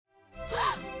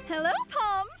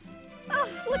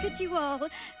Look at you all,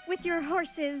 with your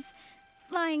horses,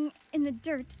 lying in the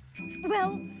dirt.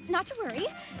 Well, not to worry.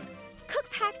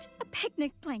 Cook packed a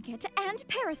picnic blanket and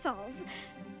parasols.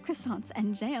 Croissants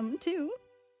and jam, too.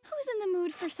 Who's in the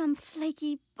mood for some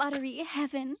flaky, buttery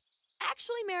heaven?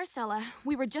 Actually, Maricela,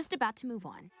 we were just about to move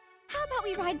on. How about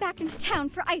we ride back into town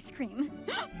for ice cream?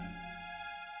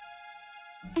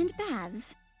 And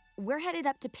baths. We're headed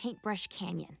up to Paintbrush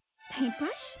Canyon.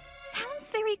 Paintbrush? Sounds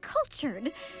very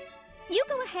cultured. You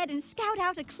go ahead and scout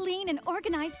out a clean and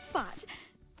organized spot.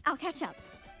 I'll catch up.